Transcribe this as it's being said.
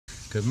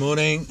Good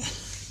morning,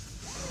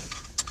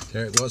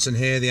 Derek Watson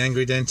here, the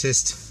Angry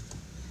Dentist.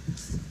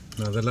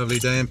 Another lovely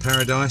day in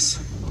paradise,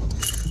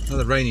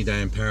 another rainy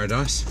day in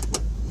paradise.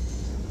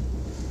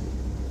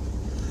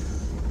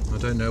 I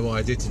don't know what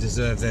I did to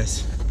deserve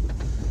this.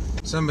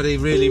 Somebody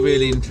really,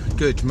 really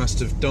good must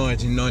have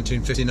died in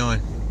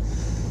 1959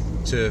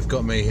 to have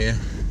got me here.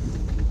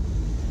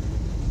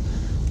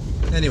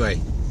 Anyway,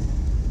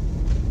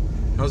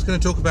 I was going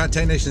to talk about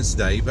technicians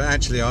today, but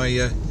actually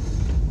I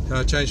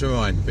changed my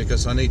mind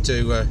because I need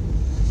to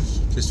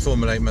just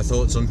formulate my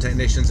thoughts on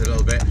technicians a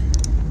little bit.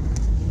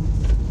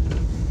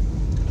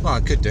 Well, I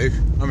could do.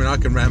 I mean, I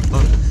can ramble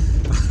on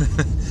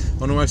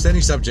on almost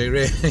any subject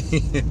really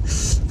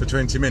for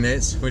 20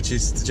 minutes, which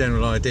is the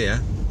general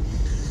idea.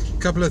 A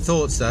couple of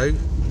thoughts though.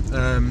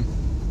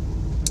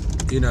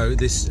 You know,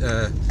 this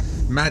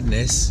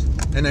madness,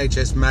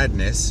 NHS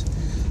madness,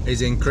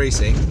 is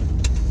increasing.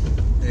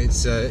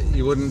 It's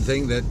you wouldn't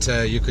think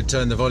that you could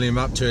turn the volume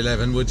up to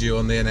 11, would you,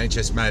 on the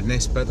NHS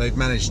madness? But they've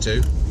managed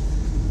to.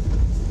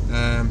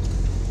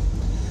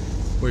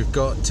 We've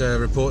got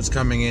reports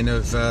coming in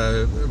of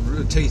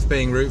teeth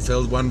being root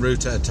filled, one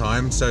root at a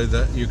time, so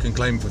that you can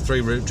claim for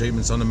 3 root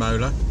treatments on a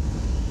molar.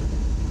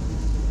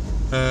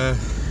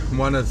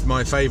 One of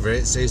my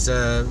favourites is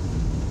a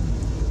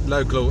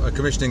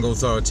commissioning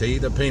authority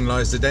that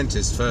penalised the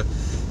dentist for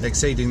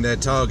exceeding their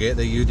target,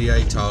 their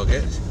UDA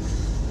target.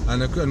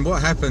 And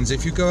what happens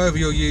if you go over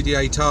your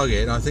UDA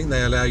target? I think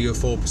they allow you a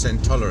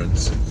 4%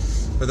 tolerance,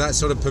 but that's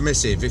sort of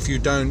permissive. If you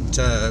don't,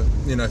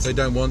 you know, if they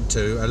don't want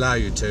to allow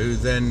you to,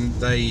 then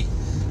they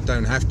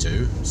don't have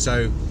to.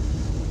 So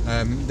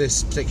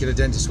this particular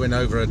dentist went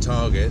over a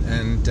target,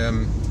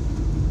 and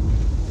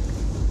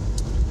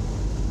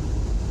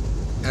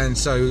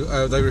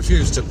so they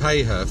refused to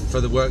pay her for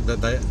the work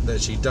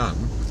that she'd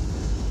done.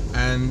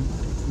 And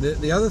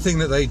the other thing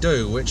that they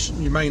do, which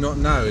you may not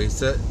know, is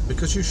that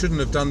because you shouldn't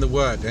have done the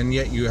work and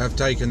yet you have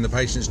taken the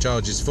patient's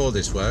charges for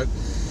this work,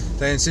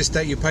 they insist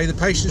that you pay the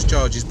patient's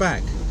charges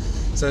back.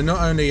 So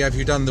not only have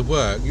you done the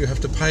work, you have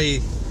to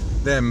pay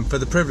them for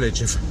the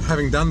privilege of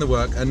having done the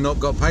work and not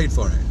got paid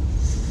for it.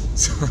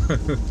 So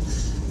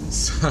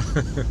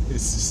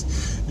it's just,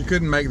 you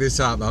couldn't make this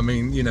up. I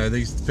mean, you know,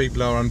 these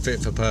people are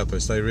unfit for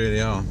purpose. They really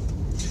are.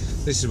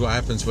 This is what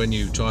happens when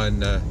you try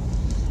and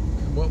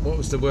what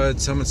was the word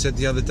someone said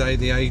the other day?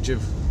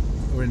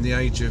 We're in the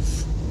age of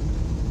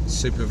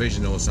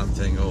supervision or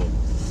something, or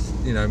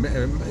you know,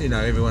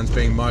 everyone's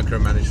being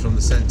micromanaged from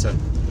the centre,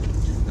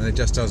 and it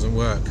just doesn't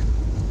work.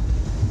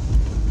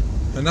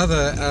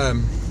 Another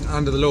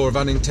under the law of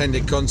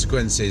unintended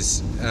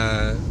consequences,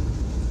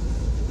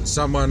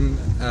 someone,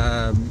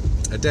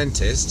 a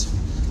dentist,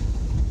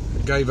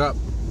 gave up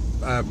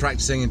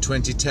practicing in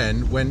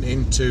 2010, went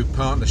into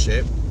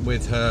partnership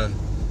with her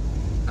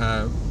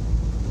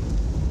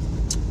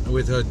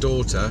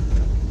daughter.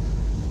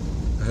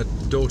 Her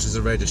daughter's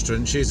a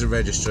registrant, she's a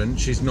registrant,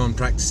 she's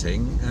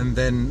non-practicing, and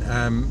then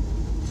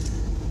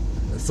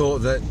thought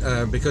that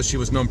because she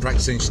was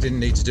non-practicing she didn't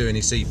need to do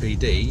any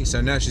CPD, so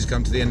now she's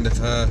come to the end of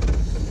her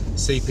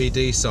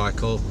CPD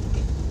cycle.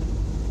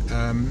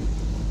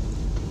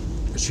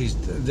 She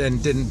then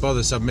didn't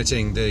bother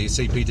submitting the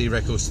CPD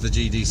records to the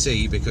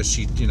GDC because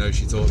she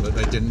thought that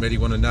they didn't really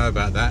want to know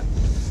about that.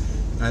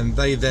 And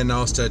they then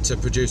asked her to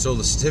produce all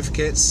the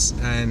certificates,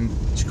 and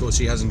of course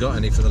she hasn't got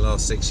any for the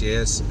last 6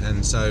 years,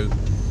 and so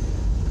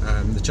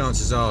the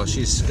chances are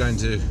she's going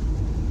to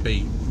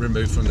be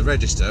removed from the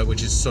register,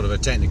 which is sort of a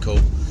technical,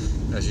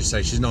 as you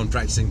say, she's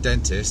non-practicing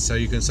dentist, so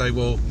you can say,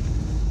 well,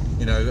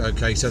 you know,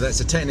 okay, so that's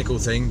a technical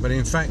thing, but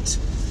in fact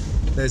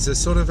there's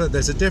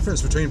a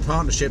difference between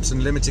partnerships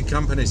and limited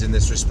companies in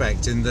this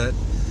respect, in that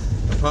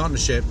a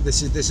partnership,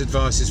 this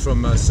advice is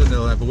from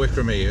Sunil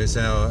Abawikrami, who's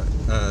our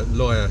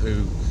lawyer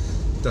who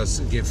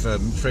does give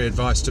free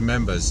advice to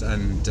members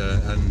and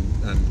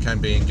can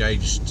be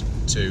engaged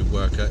to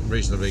work at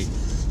reasonably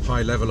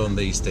high level on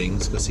these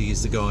things, because he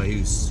is the guy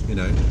who's, you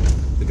know,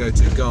 the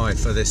go-to guy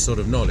for this sort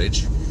of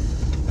knowledge.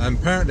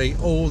 Apparently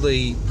all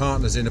the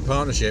partners in a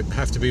partnership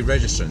have to be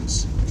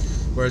registrants,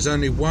 whereas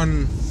only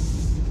one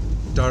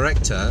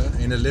director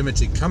in a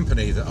limited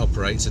company that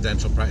operates a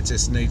dental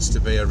practice needs to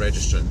be a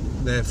registrant.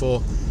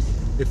 Therefore,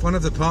 if one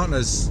of the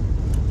partners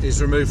is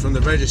removed from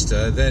the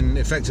register, then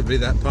effectively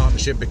that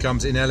partnership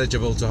becomes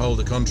ineligible to hold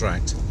a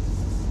contract,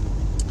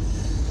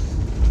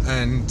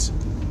 and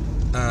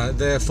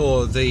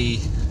therefore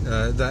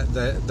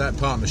that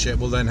partnership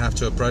will then have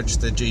to approach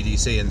the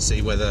GDC and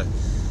see whether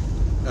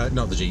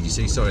not the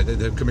GDC, sorry,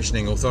 the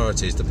commissioning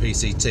authorities, the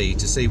PCT,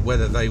 to see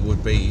whether they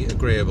would be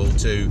agreeable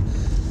to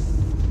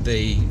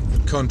the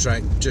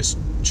contract just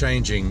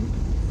changing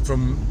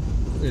from,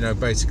 you know,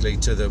 basically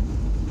to the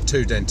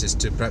 2 dentists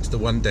to perhaps the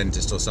 1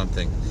 dentist or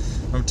something.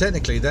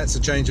 Technically that's a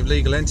change of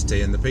legal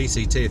entity, and the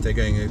PCT, if they're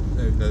going,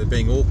 they're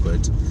being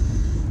awkward,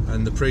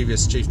 and the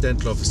previous Chief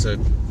Dental Officer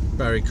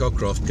Barry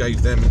Cockcroft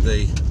gave them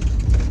the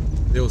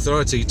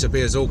authority to be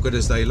as awkward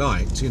as they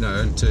liked, you know,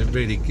 and to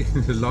really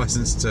give the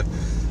license to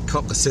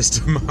cock the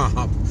system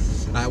up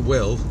at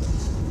will.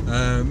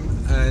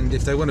 and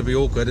if they want to be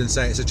awkward and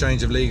say it's a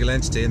change of legal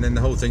entity and then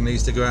the whole thing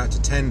needs to go out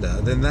to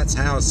tender, then that's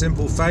how a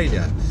simple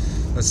failure,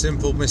 a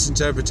simple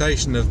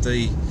misinterpretation of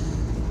the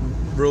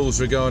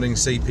rules regarding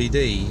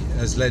CPD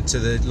has led to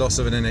the loss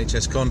of an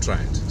NHS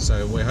contract.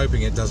 So we're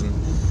hoping it doesn't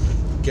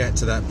get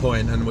to that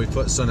point, and we've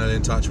put Sunil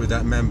in touch with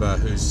that member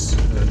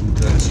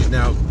she's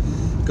now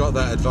got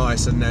that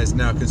advice and is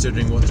now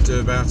considering what to do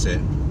about it.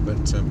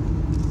 But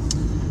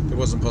it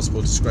wasn't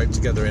possible to scrape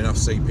together enough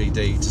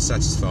CPD to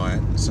satisfy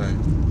it. So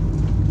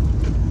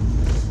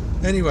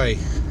anyway,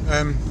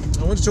 I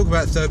want to talk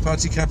about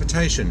third-party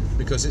capitation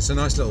because it's a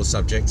nice little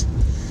subject.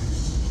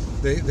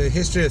 The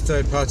history of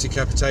third-party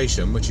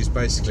capitation, which is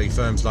basically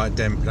firms like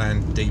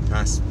Denplan,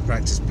 DPAS,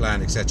 Practice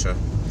Plan, etc.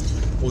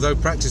 Although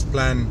Practice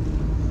Plan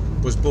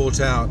was bought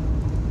out,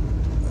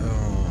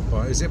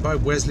 is it by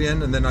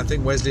Wesleyan? And then I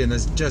think Wesleyan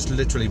has just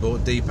literally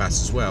bought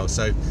DPAS as well.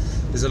 So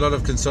there's a lot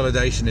of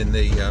consolidation in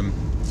the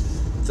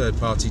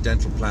third-party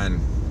dental plan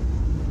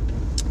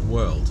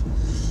world.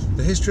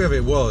 The history of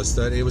it was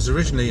that it was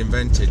originally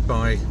invented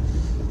by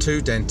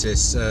two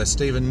dentists,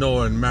 Stephen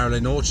Knorr and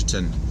Marilyn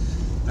Orcherton.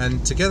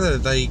 And together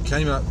they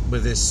came up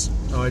with this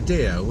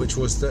idea, which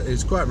was that it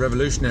was quite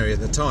revolutionary at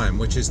the time,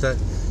 which is that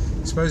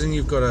supposing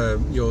you've got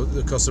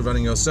the cost of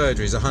running your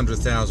surgery is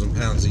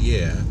 £100,000 a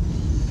year,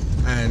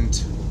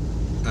 and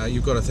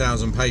you've got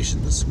 1,000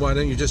 patients, why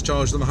don't you just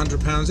charge them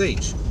 £100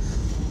 each?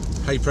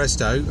 Hey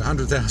presto,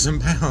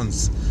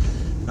 £100,000.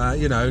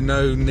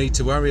 No need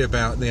to worry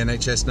about the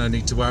NHS, no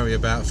need to worry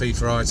about fee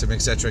for item,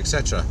 etc.,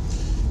 etc.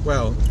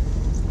 Well,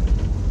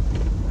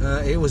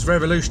 it was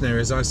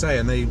revolutionary, as I say,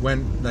 and they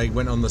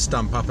went on the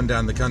stump up and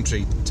down the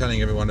country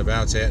telling everyone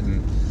about it,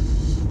 and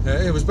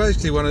it was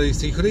basically one of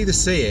these, you could either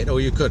see it or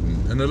you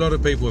couldn't, and a lot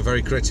of people were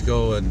very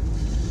critical, and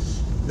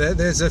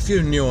there's a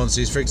few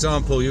nuances. For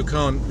example, you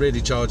can't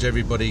really charge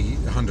everybody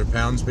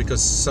 £100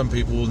 because some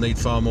people will need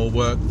far more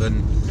work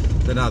than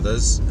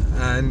others,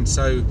 and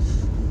so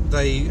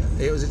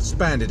it was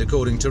expanded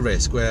according to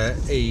risk, where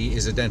E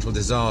is a dental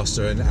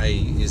disaster and A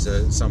is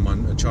a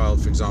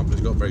child, for example,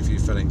 who's got very few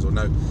fillings or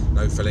no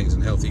fillings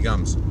and healthy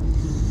gums.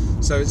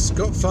 So it's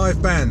got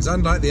 5 bands,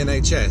 unlike the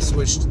NHS,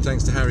 which,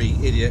 thanks to Harry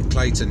Idiot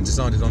Clayton,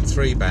 decided on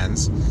 3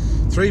 bands.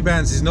 3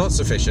 bands is not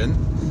sufficient.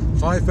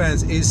 5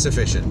 bands is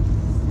sufficient.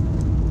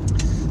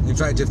 In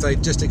fact, if they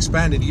just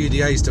expanded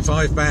UDAs to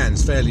 5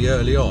 bands fairly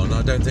early on,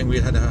 I don't think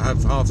we'd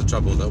have half the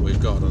trouble that we've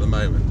got at the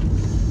moment.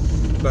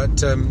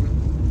 But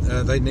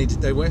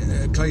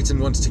Clayton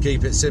wanted to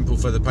keep it simple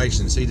for the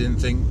patients. He didn't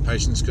think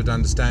patients could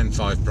understand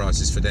 5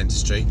 prices for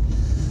dentistry,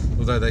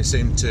 although they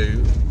seem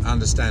to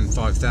understand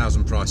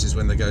 5,000 prices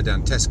when they go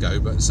down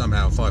Tesco, but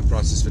somehow 5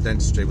 prices for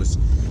dentistry was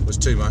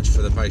too much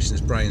for the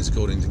patient's brains,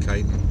 according to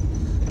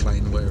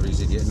Clayton, whatever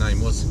his idiot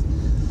name was.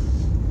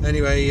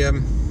 Anyway,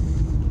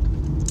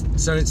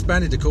 so it's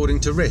banded according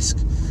to risk,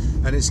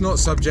 and it's not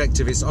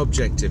subjective, it's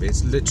objective.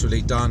 It's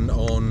literally done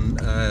on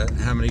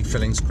how many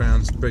fillings,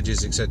 crowns,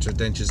 bridges, etc.,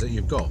 dentures that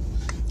you've got,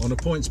 on a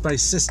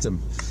points-based system.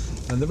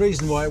 And the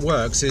reason why it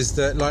works is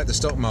that, like the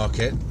stock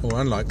market,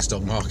 or unlike the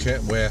stock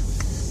market, where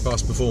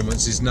past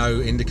performance is no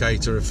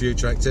indicator of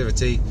future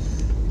activity,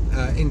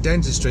 in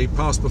dentistry,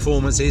 past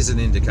performance is an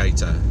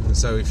indicator. And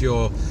so if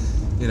you're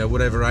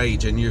whatever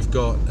age, and you've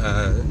got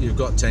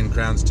 10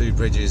 crowns, 2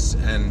 bridges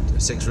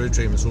and 6 root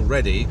treatments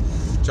already,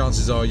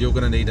 chances are you're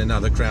going to need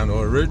another crown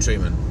or a root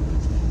treatment.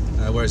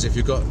 Whereas if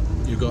you've got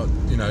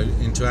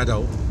into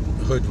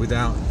adulthood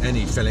without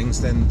any fillings,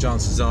 then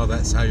chances are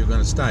that's how you're going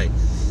to stay.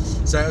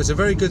 So it's a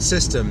very good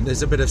system.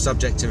 There's a bit of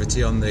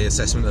subjectivity on the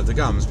assessment of the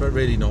gums, but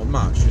really not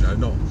much.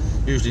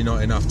 Usually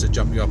not enough to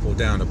jump you up or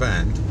down a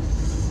band.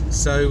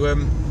 So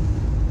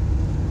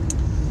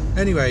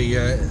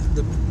anyway,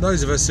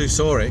 those of us who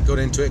saw it got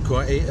into it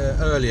quite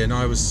early, and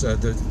I was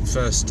the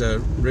first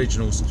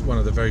regional, one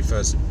of the very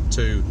first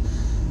 2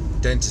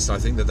 dentists I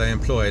think that they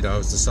employed. I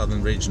was the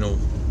Southern Regional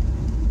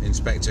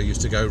Inspector,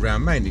 used to go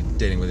around mainly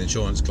dealing with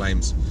insurance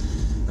claims,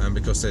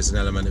 because there's an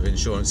element of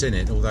insurance in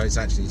it, although it's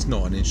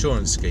not an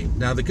insurance scheme.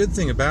 Now the good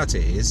thing about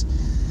it is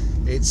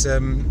it's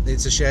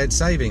a shared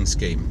savings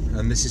scheme,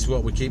 and this is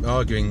what we keep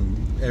arguing.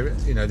 The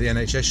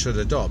NHS should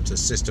adopt a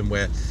system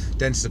where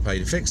dentists are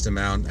paid a fixed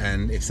amount,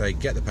 and if they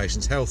get the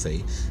patients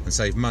healthy and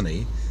save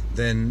money,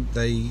 then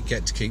they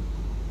get to keep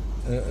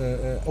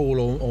all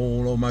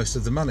or most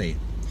of the money.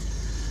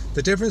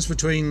 The difference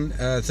between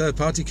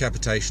third-party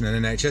capitation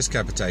and NHS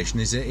capitation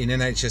is in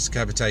NHS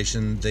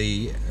capitation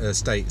the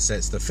state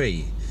sets the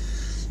fee,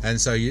 and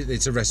so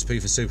it's a recipe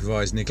for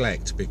supervised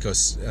neglect,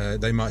 because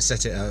they might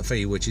set it at a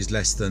fee which is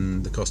less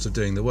than the cost of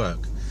doing the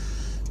work.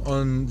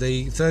 On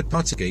the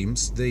third-party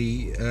schemes,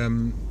 the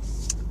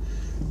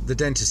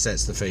dentist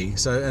sets the fee,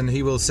 and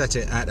he will set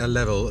it at a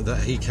level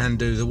that he can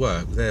do the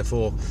work.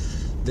 Therefore,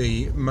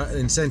 the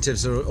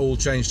incentives are all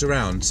changed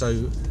around.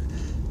 So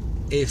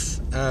if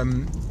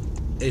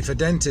a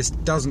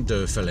dentist doesn't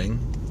do a filling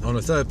on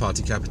a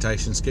third-party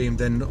capitation scheme,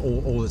 then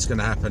all that's going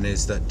to happen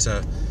is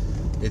that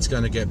it's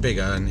going to get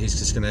bigger, and he's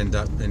just going to end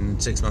up in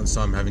 6 months'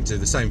 time having to do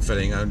the same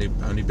filling,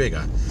 only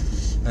bigger.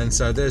 And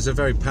so there's a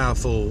very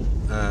powerful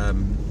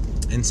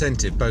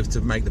incentive, both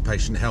to make the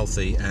patient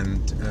healthy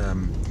and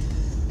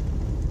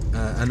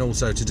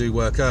also to do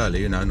work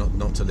early,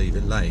 not to leave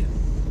it late.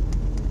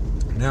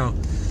 Now,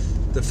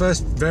 the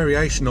first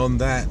variation on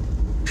that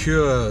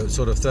pure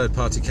sort of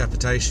third-party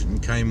capitation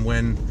came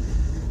when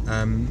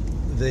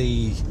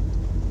the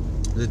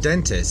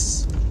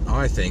dentists,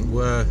 I think,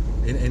 were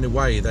in a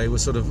way they were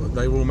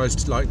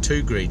almost like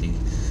too greedy.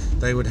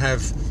 They would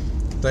have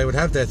their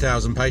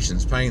 1,000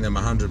 patients, paying them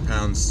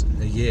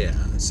 £100 a year,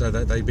 so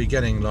that they'd be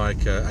getting like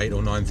 £8,000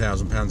 or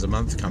 £9,000 a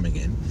month coming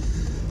in.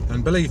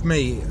 And believe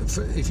me,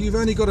 if you've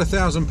only got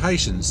 1,000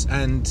 patients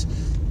and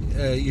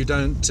you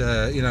don't,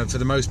 for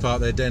the most part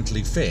they're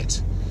dentally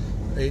fit,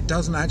 it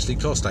doesn't actually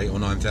cost £8,000 or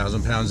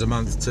 £9,000 a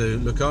month to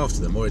look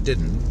after them, or it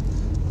didn't.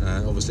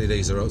 Obviously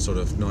these are sort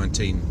of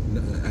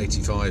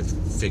 1985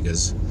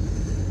 figures.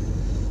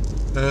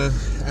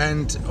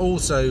 And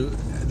also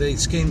the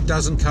scheme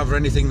doesn't cover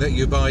anything that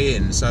you buy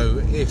in.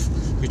 So if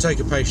you take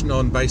a patient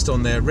on based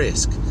on their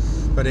risk,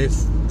 but if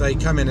they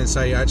come in and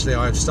say, actually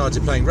I've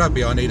started playing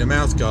rugby, I need a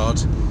mouth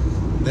guard,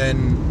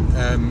 then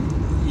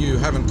you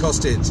haven't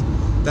costed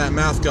that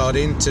mouth guard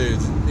into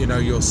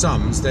your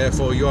sums.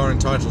 Therefore you are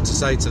entitled to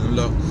say to them,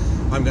 look,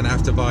 I'm going to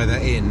have to buy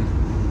that in,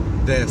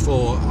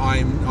 therefore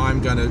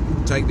I'm going to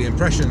take the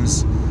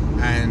impressions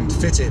and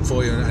fit it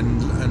for you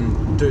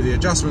and do the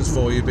adjustments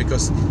for you,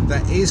 because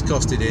that is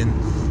costed in.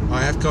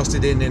 I have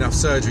costed in enough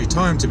surgery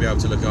time to be able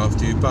to look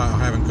after you, but I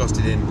haven't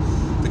costed in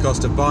the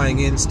cost of buying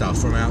in stuff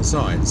from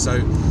outside. So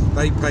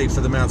they pay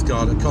for the mouth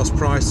guard at cost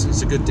price.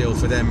 It's a good deal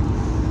for them,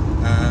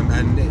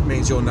 and it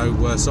means you're no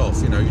worse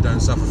off. You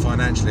don't suffer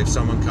financially if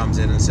someone comes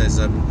in and says,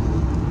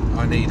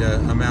 I need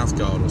a mouth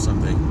guard or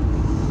something.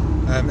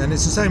 And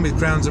it's the same with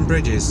crowns and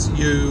bridges.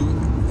 You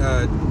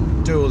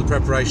do all the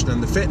preparation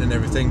and the fit and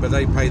everything, but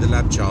they pay the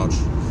lab charge.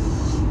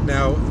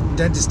 Now,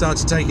 dentists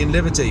started taking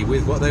liberty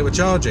with what they were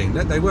charging.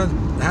 They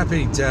weren't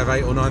happy to have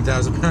 £8,000 or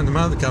 £9,000 a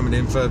month coming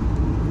in for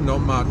not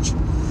much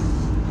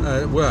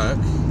work.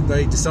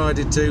 They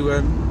decided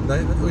to,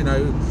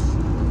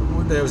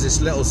 there was this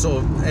little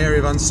sort of area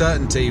of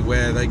uncertainty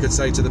where they could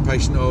say to the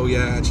patient, oh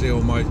yeah, actually,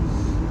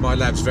 my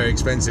lab's very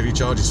expensive, he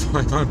charges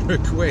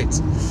 500 quid.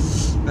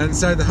 And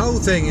so the whole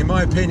thing, in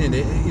my opinion,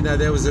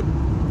 there was a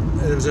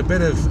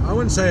bit of, I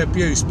wouldn't say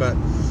abuse, but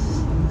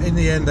in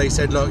the end they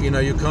said, look,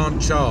 you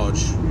can't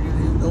charge.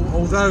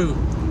 Although,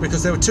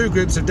 because there were two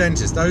groups of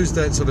dentists, those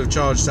that sort of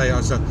charge, say,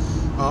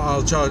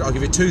 I'll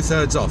give you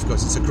 2/3 off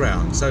because it's a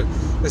crown. So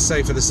let's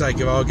say, for the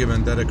sake of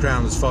argument, that a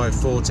crown was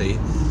 £540,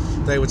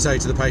 they would say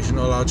to the patient,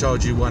 well, I'll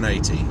charge you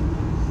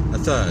 £180, a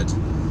third.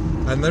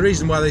 And the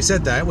reason why they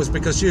said that was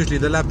because usually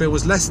the lab bill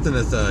was less than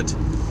a third,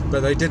 but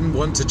they didn't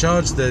want to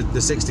charge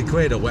the 60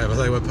 quid or whatever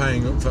they were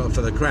paying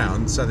for the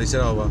crown, so they said,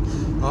 oh well,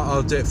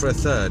 I'll do it for a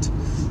third.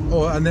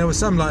 And there were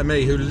some like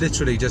me who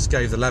literally just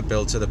gave the lab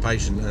bill to the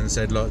patient and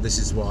said, look, this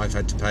is what I've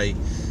had to pay,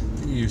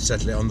 you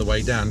settle it on the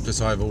way down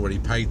because I've already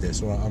paid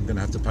this, or I'm going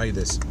to have to pay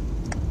this.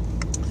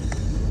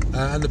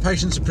 And the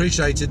patients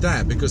appreciated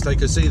that because they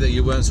could see that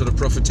you weren't sort of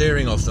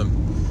profiteering off them.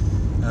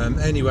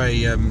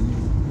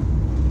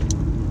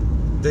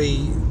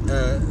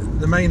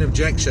 The main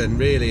objection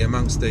really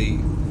amongst the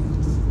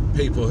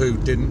people who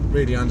didn't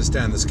really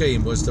understand the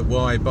scheme was that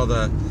why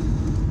bother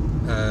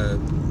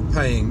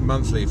paying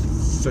monthly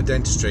for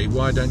dentistry?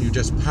 Why don't you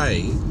just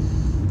pay?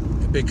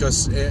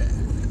 Because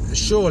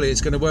surely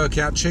it's going to work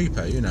out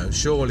cheaper,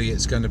 surely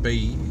it's going to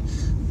be,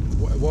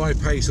 why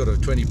pay sort of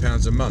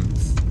 £20 a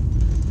month,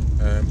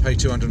 pay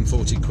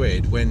 240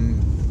 quid when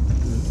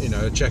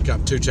a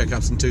checkup, 2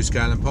 checkups and 2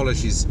 scale and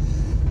polishes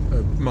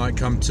might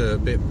come to a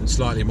bit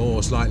slightly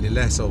more, slightly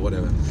less, or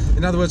whatever.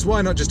 In other words,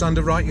 why not just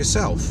underwrite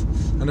yourself?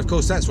 And of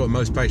course that's what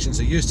most patients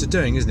are used to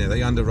doing, isn't it?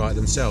 They underwrite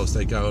themselves,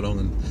 they go along,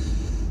 and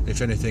if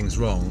anything's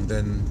wrong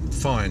then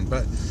fine.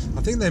 But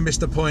I think they missed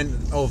the point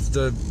of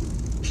the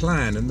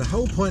plan, and the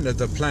whole point of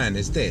the plan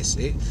is this: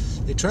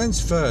 it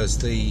transfers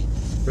the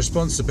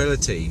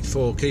responsibility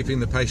for keeping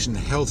the patient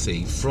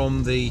healthy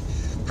from the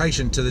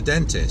patient to the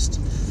dentist.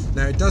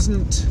 Now it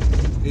doesn't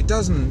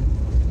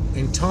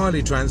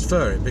entirely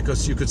transfer it,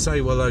 because you could say,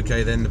 well,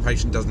 okay, then the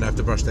patient doesn't have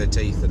to brush their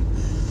teeth, and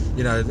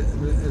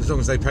as long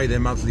as they pay their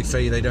monthly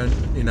fee, they don't,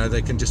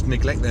 they can just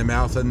neglect their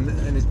mouth, and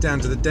it's down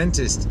to the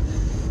dentist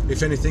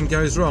if anything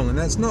goes wrong. And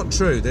that's not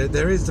true.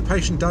 The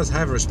patient does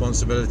have a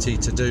responsibility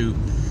to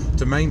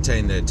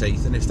maintain their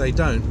teeth, and if they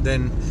don't,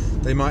 then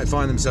they might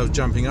find themselves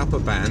jumping up a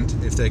band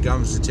if their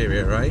gums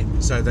deteriorate.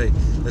 So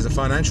there's a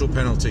financial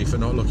penalty for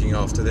not looking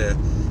after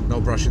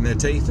not brushing their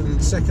teeth.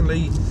 And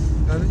secondly,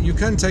 you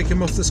can take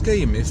them off the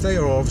scheme if they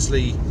are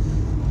obviously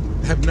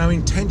have no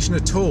intention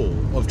at all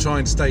of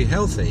trying to stay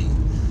healthy.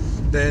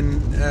 Then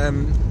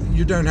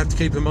you don't have to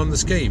keep them on the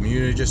scheme.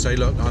 You just say,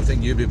 look, I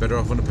think you'd be better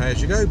off on a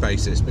pay-as-you-go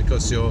basis,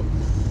 because I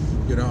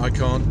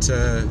can't,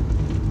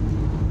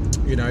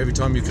 every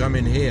time you come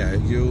in here,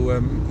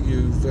 you're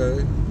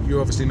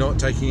obviously not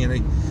taking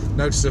any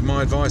notice of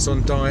my advice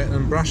on diet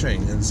and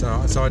brushing, and so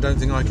I don't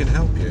think I can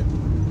help you.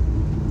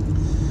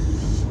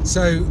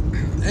 So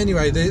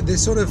anyway,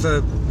 this sort of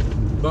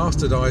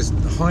bastardized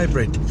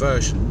hybrid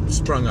version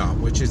sprung up,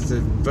 which is the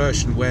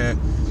version where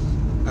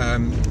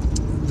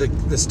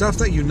the stuff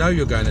that you know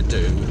you're going to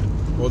do,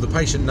 or the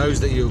patient knows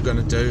that you're going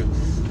to do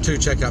 2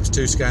 checkups,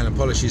 2 scan and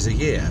polishes a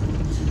year,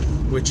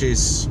 which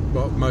is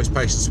what most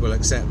patients will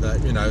accept,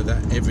 that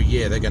that every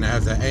year they're going to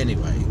have that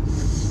anyway.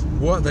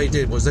 What they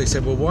did was they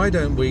said, well, why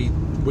don't we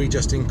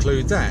just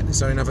include that?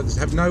 So in other words,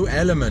 have no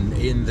element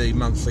in the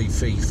monthly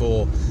fee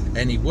for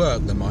any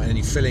work that might,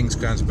 any fillings,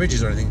 crowns and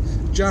bridges or anything.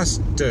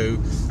 Just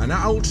do an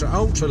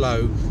ultra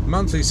low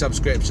monthly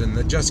subscription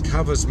that just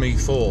covers me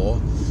for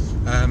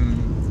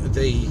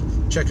the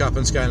check-up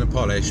and scan and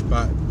polish,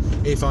 but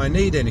if I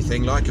need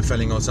anything like a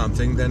filling or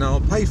something, then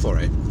I'll pay for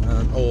it,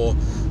 or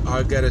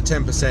I'll get a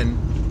 10%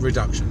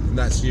 reduction. And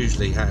that's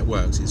usually how it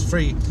works. It's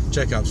free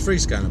checkups, free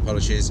scan and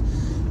polishes,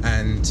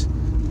 and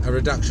a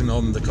reduction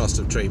on the cost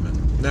of treatment.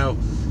 Now,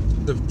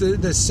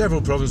 there's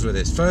several problems with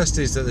this. First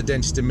is that the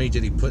dentist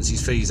immediately puts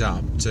his fees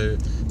up to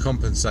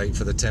compensate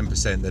for the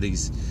 10% that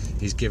he's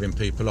giving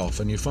people off,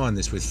 and you find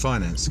this with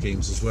finance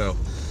schemes as well.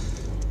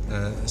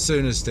 As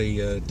soon as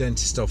the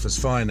dentist offers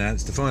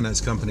finance, the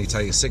finance company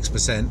takes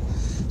 6%.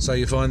 So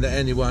you find that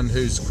anyone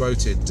who's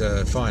quoted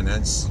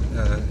finance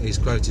is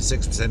quoted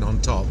 6%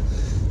 on top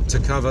to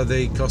cover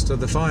the cost of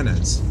the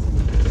finance.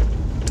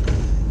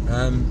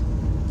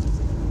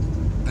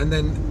 And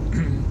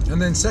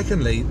then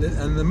secondly,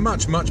 and the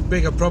much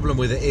bigger problem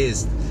with it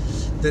is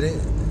that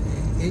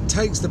it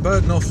takes the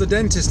burden off the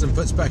dentist and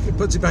puts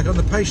it back on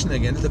the patient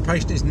again. The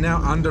patient is now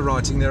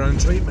underwriting their own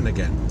treatment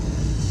again.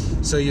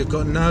 So you've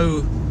got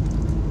no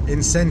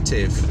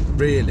incentive,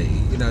 really.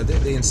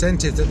 The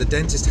incentive that the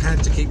dentist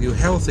had to keep you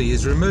healthy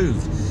is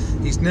removed.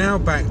 He's now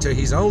back to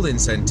his old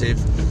incentive,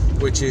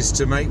 which is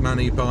to make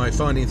money by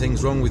finding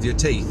things wrong with your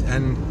teeth,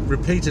 and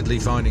repeatedly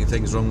finding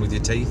things wrong with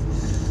your teeth,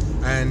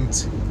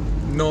 and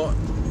not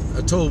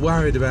at all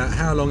worried about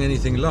how long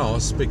anything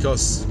lasts,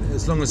 because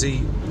as long as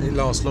it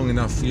lasts long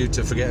enough for you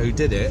to forget who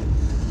did it,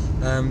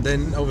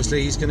 then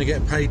obviously he's going to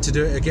get paid to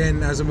do it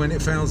again as and when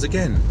it fails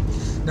again.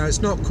 Now,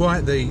 it's not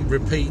quite the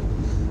repeat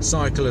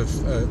cycle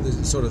of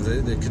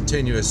the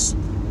continuous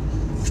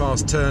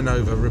fast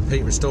turnover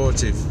repeat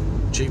restorative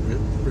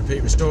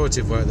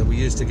work that we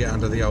used to get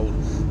under the old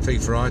fee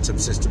for item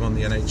system on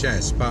the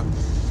NHS, but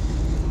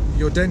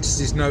your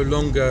dentist is no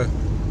longer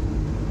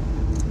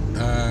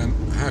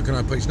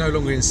he's no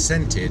longer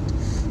incented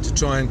to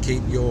try and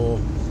keep your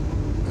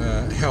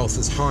health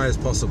as high as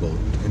possible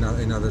in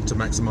order to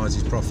maximise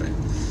his profit.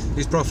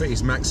 His profit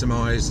is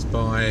maximised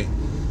by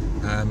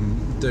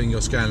doing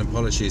your scan and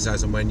polishes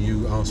as and when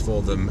you ask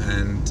for them,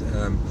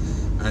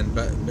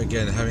 but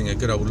again, having a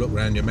good old look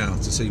around your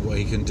mouth to see what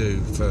he can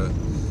do for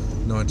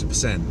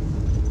 90%.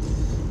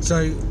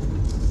 So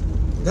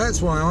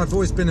that's why I've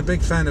always been a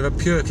big fan of a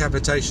pure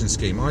capitation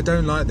scheme. I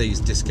don't like these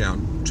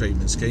discount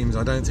treatment schemes.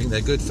 I don't think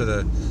they're good for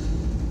the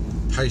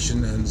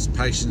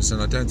patients,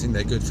 and I don't think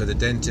they're good for the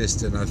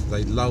dentist, and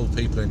they lull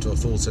people into a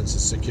false sense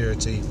of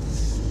security.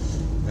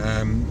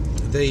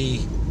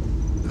 The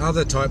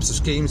other types of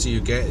schemes you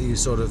get,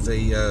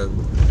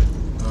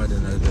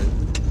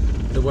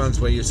 the ones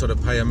where you sort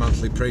of pay a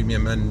monthly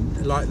premium,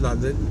 and like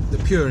the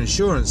pure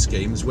insurance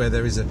schemes where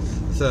there is a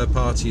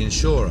third-party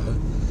insurer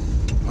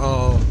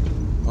are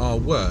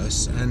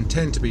worse and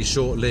tend to be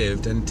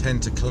short-lived and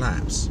tend to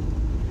collapse.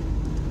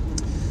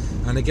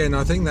 And again,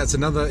 I think that's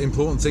another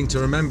important thing to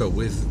remember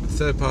with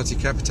third-party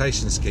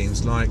capitation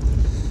schemes like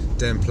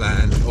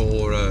Denplan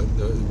or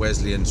the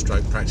Wesleyan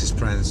stroke Practice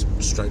Plans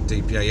stroke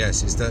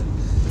DPAS, is that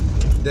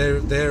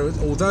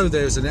although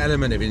there's an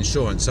element of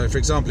insurance. So for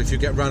example, if you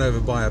get run over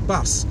by a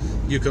bus,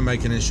 you can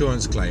make an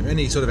insurance claim.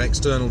 Any sort of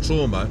external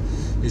trauma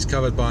is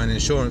covered by an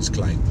insurance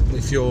claim.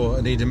 If you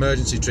need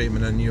emergency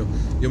treatment and you're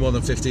more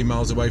than 15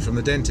 miles away from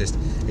the dentist,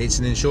 it's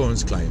an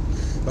insurance claim.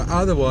 But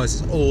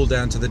otherwise, it's all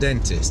down to the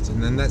dentist,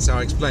 and then that's how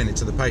I explain it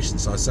to the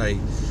patients. I say,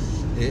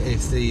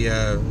 if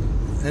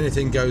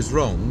anything goes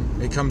wrong,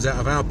 it comes out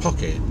of our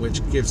pocket,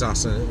 which gives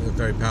us a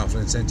very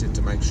powerful incentive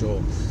to make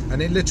sure,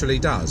 and it literally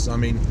does. I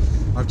mean,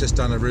 I've just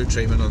done a root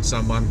treatment on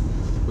someone.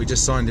 We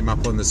just signed him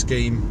up on the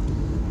scheme.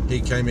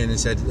 He came in and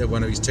said that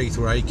one of his teeth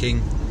were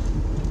aching.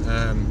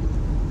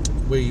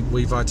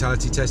 We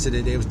vitality tested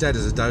it. It was dead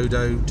as a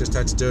dodo. Just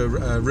had to do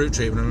a root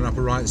treatment on an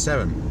upper right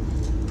 7.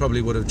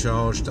 Probably would have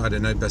charged, I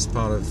don't know, best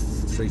part of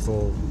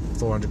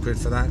 400 quid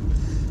for that.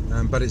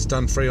 But it's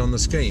done free on the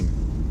scheme.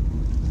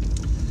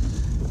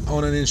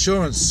 On an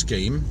insurance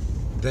scheme,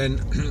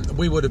 then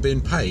we would have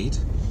been paid.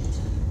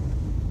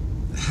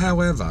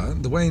 However,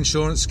 the way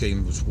insurance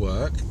schemes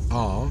work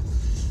are,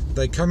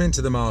 they come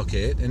into the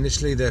market,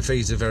 initially their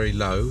fees are very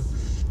low,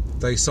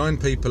 they sign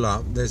people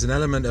up, there's an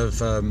element of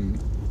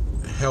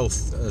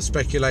health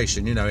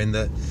speculation, in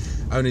that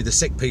only the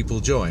sick people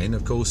join.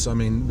 Of course, I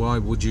mean, why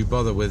would you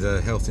bother with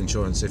a health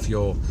insurance if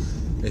you're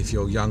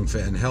young,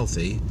 fit and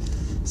healthy?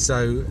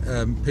 So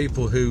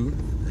people who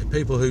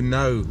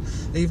know,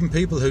 even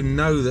people who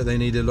know that they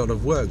need a lot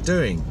of work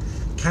doing,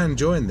 can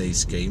join these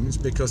schemes,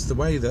 because the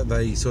way that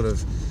they sort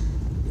of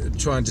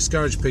try and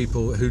discourage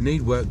people who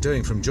need work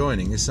doing from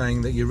joining is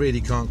saying that you really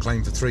can't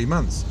claim for 3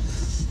 months.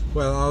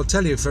 Well, I'll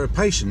tell you, for a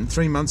patient,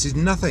 3 months is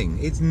nothing.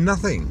 It's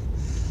nothing.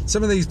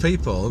 Some of these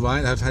people,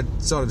 right, have had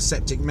sort of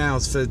septic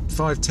mouths for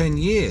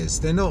 5-10 years.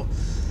 They're not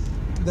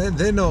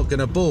going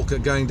to balk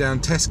at going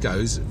down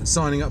Tesco's,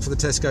 signing up for the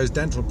Tesco's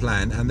dental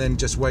plan, and then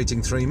just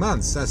waiting 3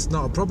 months. That's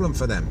not a problem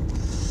for them.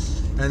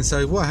 And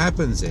so what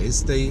happens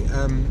is the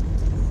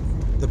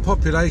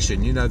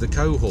population, you know, the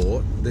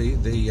cohort,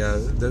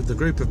 the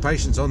group of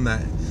patients on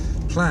that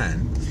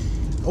plan,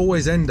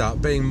 always end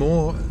up being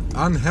more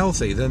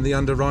unhealthy than the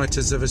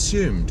underwriters have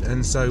assumed.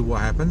 And so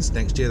what happens?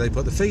 Next year they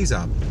put the fees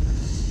up.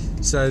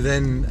 So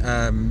then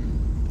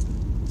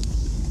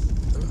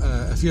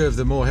a few of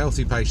the more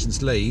healthy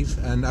patients leave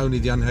and only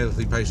the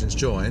unhealthy patients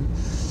join.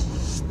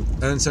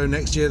 And so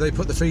next year they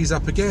put the fees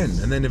up again.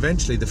 And then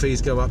eventually the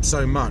fees go up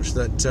so much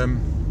that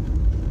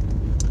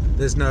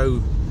there's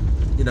no,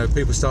 you know,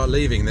 people start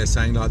leaving. They're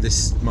saying, like,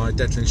 this, my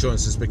dental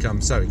insurance has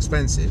become so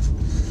expensive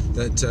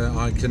that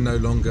I can no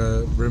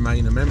longer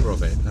remain a member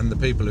of it. And the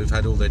people who've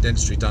had all their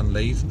dentistry done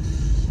leave,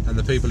 and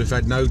the people who've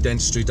had no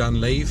dentistry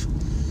done leave.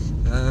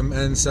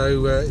 And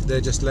so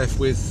they're just left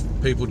with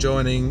people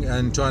joining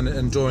and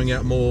drawing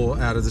out more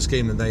out of the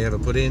scheme than they ever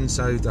put in,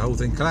 so the whole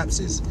thing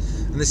collapses.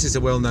 And this is a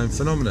well-known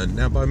phenomenon.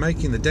 Now, by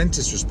making the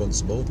dentist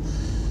responsible,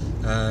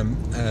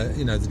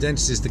 you know, the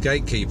dentist is the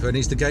gatekeeper, and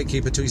he's the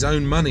gatekeeper to his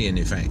own money, in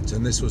effect.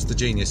 And this was the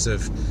genius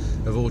of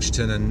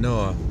Orchiton and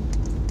Noah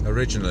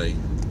originally.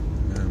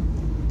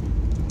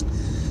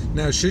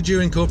 Now, should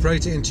you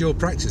incorporate it into your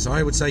practice?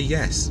 I would say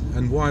yes.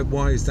 And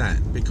why is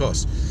that?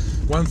 Because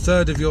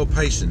 1/3 of your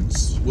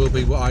patients will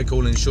be what I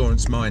call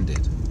insurance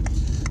minded.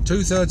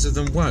 2/3 of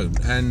them won't,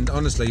 and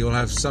honestly you'll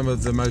have some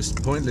of the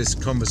most pointless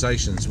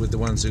conversations with the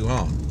ones who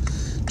aren't,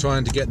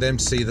 trying to get them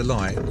to see the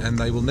light, and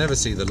they will never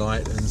see the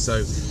light. And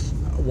so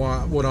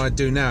what I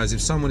do now is,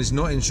 if someone is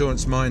not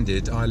insurance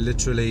minded, I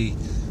literally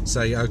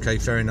say, okay,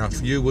 fair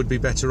enough, you would be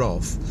better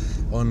off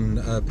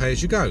on pay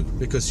as you go,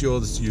 because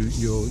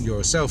you're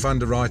a self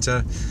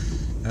underwriter.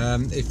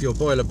 If your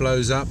boiler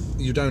blows up,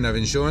 you don't have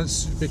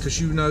insurance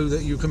because you know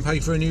that you can pay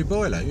for a new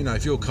boiler. You know,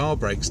 if your car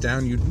breaks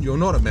down, you're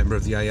not a member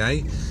of the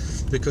AA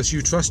because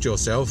you trust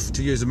yourself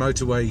to use a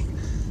motorway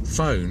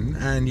phone,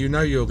 and you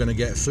know you're going to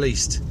get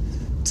fleeced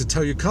to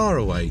tow your car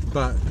away.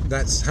 But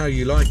that's how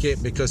you like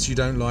it, because you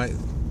don't like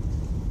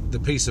the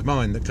peace of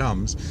mind that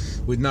comes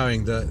with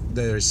knowing that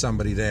there is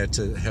somebody there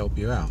to help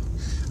you out.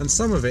 And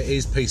some of it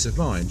is peace of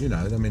mind, you know.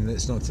 I mean,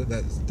 it's not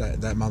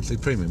that monthly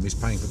premium is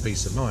paying for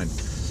peace of mind.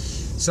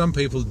 Some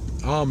people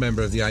are a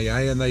member of the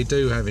AA and they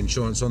do have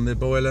insurance on their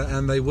boiler,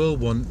 and they will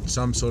want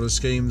some sort of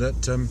scheme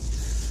that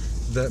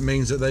that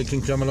means that they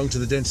can come along to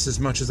the dentist as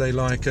much as they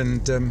like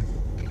and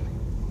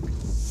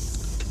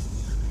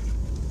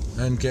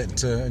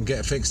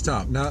get fixed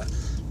up. Now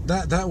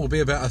that will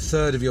be about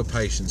 1/3 of your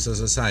patients,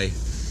 as I say,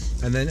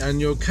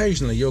 and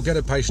you'll get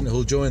a patient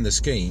who'll join the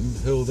scheme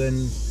who'll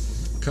then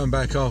come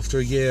back after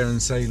a year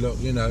and say, look,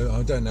 you know,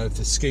 I don't know if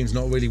the scheme's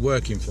not really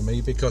working for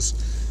me, because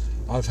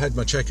I've had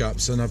my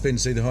checkups and I've been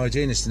to see the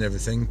hygienist and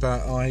everything,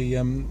 but I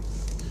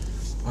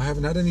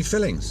haven't had any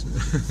fillings.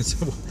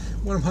 So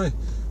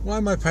why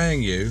am I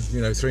paying you,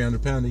 you know,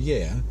 £300 a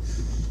year,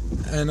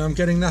 and I'm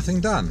getting nothing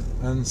done?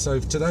 And so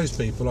to those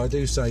people, I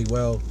do say,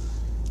 well,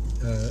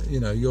 you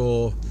know,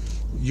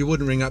 you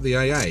wouldn't ring up the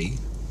AA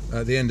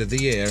at the end of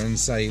the year and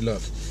say,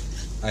 look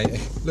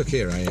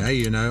here, AA,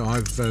 you know,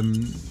 I've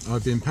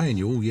been paying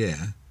you all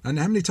year, and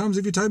how many times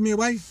have you towed me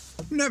away?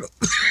 Never.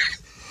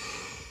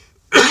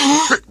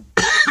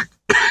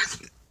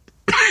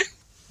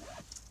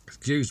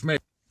 Excuse me,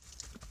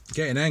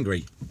 getting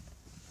angry.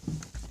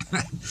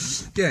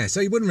 Yeah, so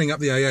you wouldn't ring up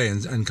the AA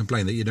and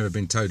complain that you'd never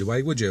been towed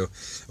away, would you?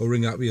 Or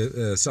ring up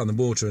your Southern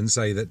Water and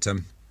say that,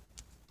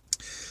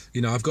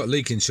 you know, I've got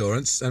leak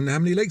insurance, and how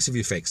many leaks have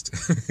you fixed?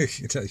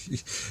 You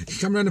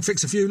come around and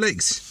fix a few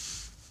leaks.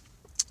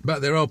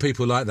 But there are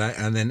people like that,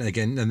 and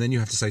then you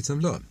have to say to them,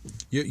 look,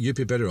 you'd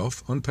be better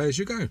off on pay as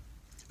you go.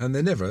 And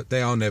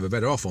they are never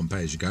better off on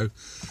pay as you go.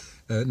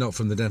 Not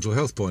from the dental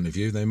health point of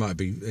view. They might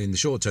be, in the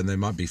short term, they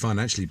might be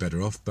financially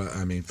better off, but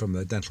I mean, from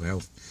the dental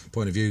health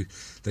point of view,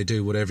 they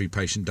do what every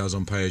patient does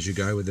on pay as you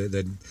go.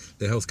 Their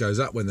health goes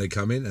up when they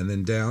come in, and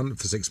then down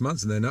for 6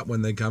 months, and then up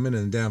when they come in,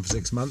 and down for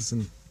 6 months,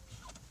 and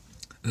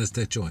that's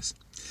their choice.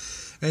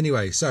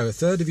 Anyway, so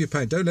 1/3 of your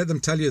pay. Don't let them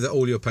tell you that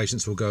all your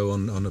patients will go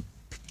on a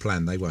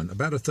plan. They won't.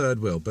 About 1/3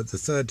 will, but the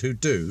 1/3 who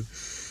do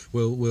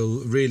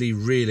will really,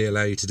 really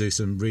allow you to do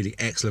some really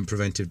excellent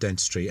preventive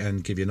dentistry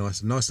and give you a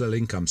nice little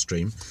income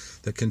stream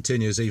that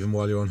continues even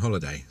while you're on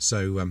holiday.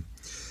 So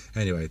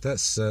anyway,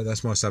 that's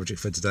my subject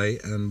for today,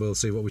 and we'll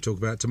see what we talk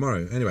about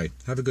tomorrow. Anyway,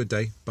 have a good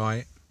day.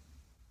 Bye.